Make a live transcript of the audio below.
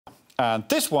And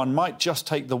this one might just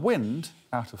take the wind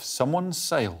out of someone's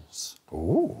sails.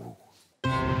 Ooh.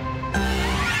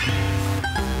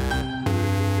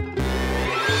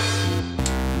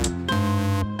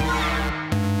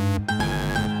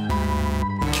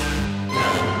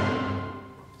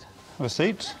 Have a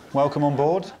seat. Welcome on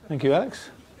board. Thank you, Alex.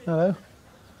 Hello.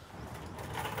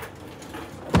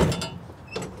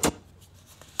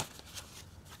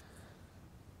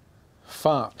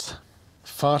 Fart.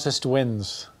 Fartest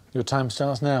wins. Your time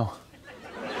starts now.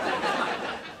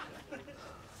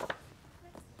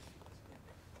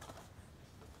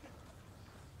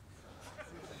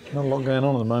 Not a lot going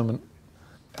on at the moment.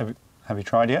 Have you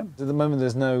tried yet? At the moment,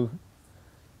 there's no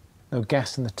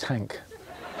gas in the tank,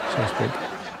 so to speak.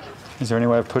 Is there any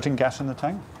way of putting gas in the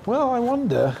tank? Well, I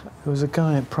wonder. There was a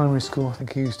guy at primary school, I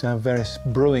think he used to have various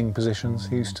brewing positions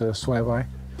he used to swear by.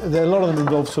 There are a lot of them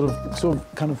involve sort of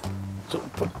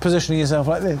positioning yourself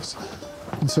like this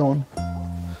and so on.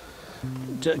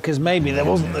 Because maybe there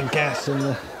wasn't the gas in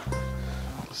the...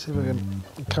 Let's see if I can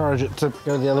encourage it to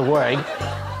go the other way.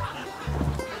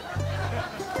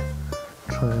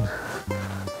 Try and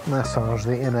massage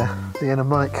the inner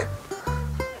mic.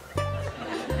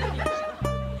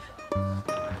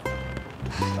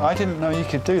 I didn't know you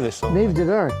could do this. Neither did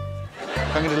I.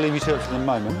 I'm going to leave you to it for the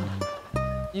moment.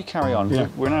 You carry on. Yeah.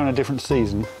 We're now in a different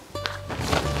season.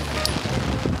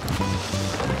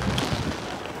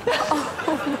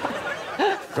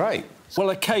 Great. Well,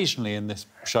 occasionally in this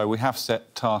show we have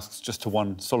set tasks just to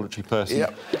one solitary person.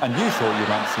 Yep. And you thought you'd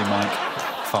like to see Mike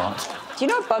fart. Do you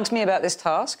know what bugs me about this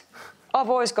task? I've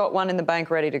always got one in the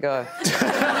bank ready to go.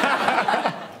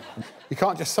 You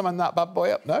can't just summon that bad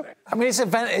boy up, no? I mean,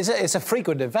 it's a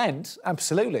frequent event,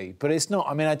 absolutely, but it's not.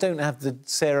 I mean, I don't have the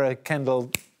Sarah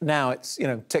Kendall now. It's, you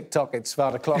know, TikTok. It's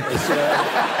 5 o'clock. It's,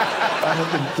 I'm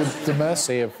at the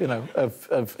mercy of, you know,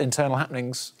 of internal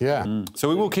happenings. Yeah. So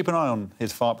we will keep an eye on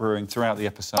his fart brewing throughout the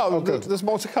episode. Oh, well, good. There's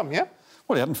more to come, yeah?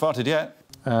 Well, he hadn't farted yet.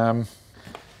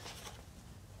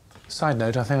 Side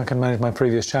note, I think I can manage my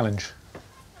previous challenge.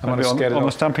 I might have On scared it the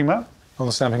off. stamping mat? On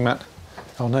the stamping mat.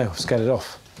 Oh, no, I've scared it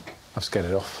off. I've scared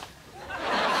it off.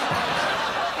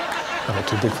 I got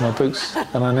too big for my boots,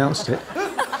 and I announced it.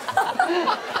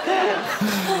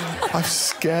 I've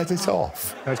scared it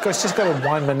off. It's just got to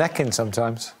wind my neck in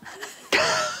sometimes.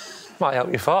 Might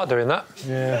help you fart doing that.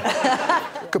 Yeah.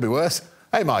 Could be worse.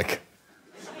 Hey, Mike.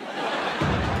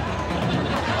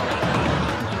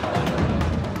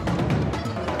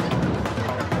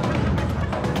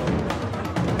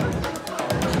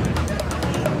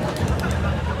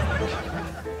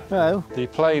 Hello. The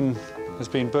plane has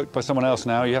been booked by someone else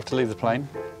now. You have to leave the plane.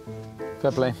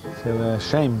 Fair play. Feel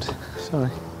ashamed. Sorry.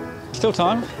 Still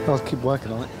time. I'll keep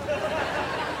working on it.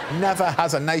 Never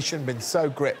has a nation been so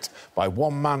gripped by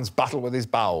one man's battle with his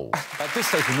bowels. At this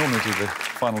stage, we normally do the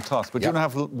final task, but do you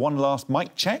want to have one last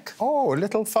mic check? Oh, a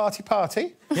little farty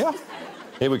party. Yeah.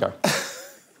 Here we go.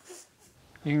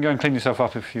 You can go and clean yourself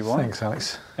up if you want. Thanks,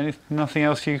 Alex. Nothing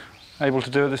else you able to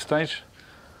do at this stage?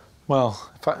 Well,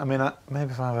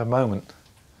 maybe if I have a moment,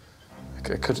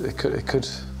 it could be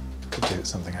that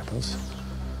something happens.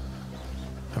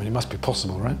 I mean, it must be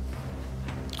possible, right?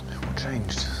 What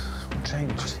changed? What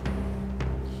changed?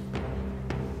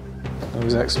 It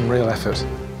was some real effort.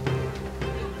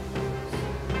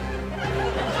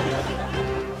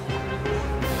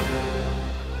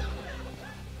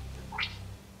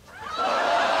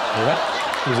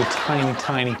 It was a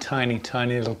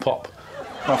tiny little pop.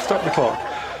 I'll stop the clock.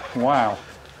 Wow.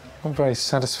 Not very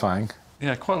satisfying.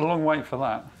 Yeah, quite a long wait for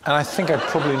that. And I think I'd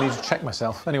probably need to check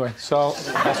myself. Anyway, so I'll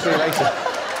see you later.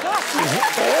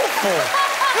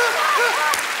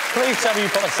 Please tell me you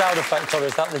put a sound effect on.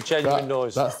 Is that the genuine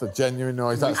noise? That's the genuine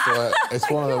noise. It's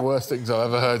one of the worst things I've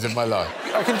ever heard in my life.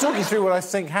 I can talk you through what I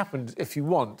think happened if you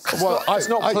want. It's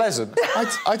not pleasant.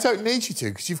 I don't need you to,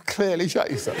 because you've clearly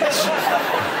shut yourself.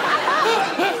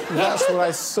 That's what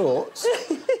I thought.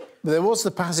 There was the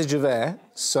passage of air,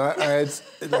 so I had,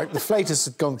 like, the flatus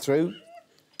had gone through,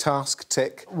 task,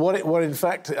 tick. What in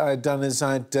fact I had done is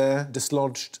I'd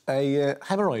dislodged a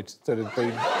hemorrhoid that had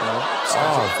been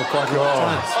for quite a long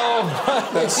time. Oh,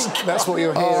 my That's what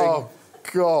you're hearing. Oh,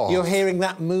 God. You're hearing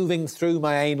that moving through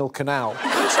my anal canal. And,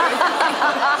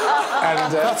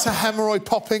 that's a hemorrhoid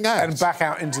popping out. And back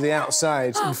out into the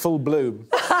outside in full bloom.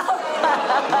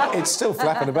 It's still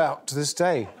flapping about to this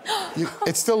day.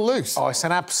 It's still loose? Oh, it's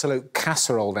an absolute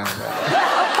casserole down there.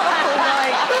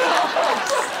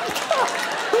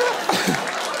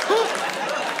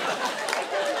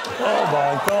 Oh,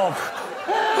 my God.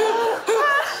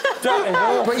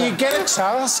 But you get a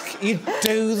task, you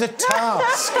do the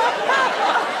task.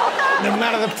 No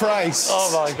matter the price.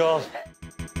 Oh, my God.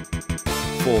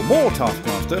 For more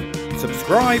Taskmaster,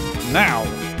 subscribe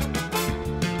now.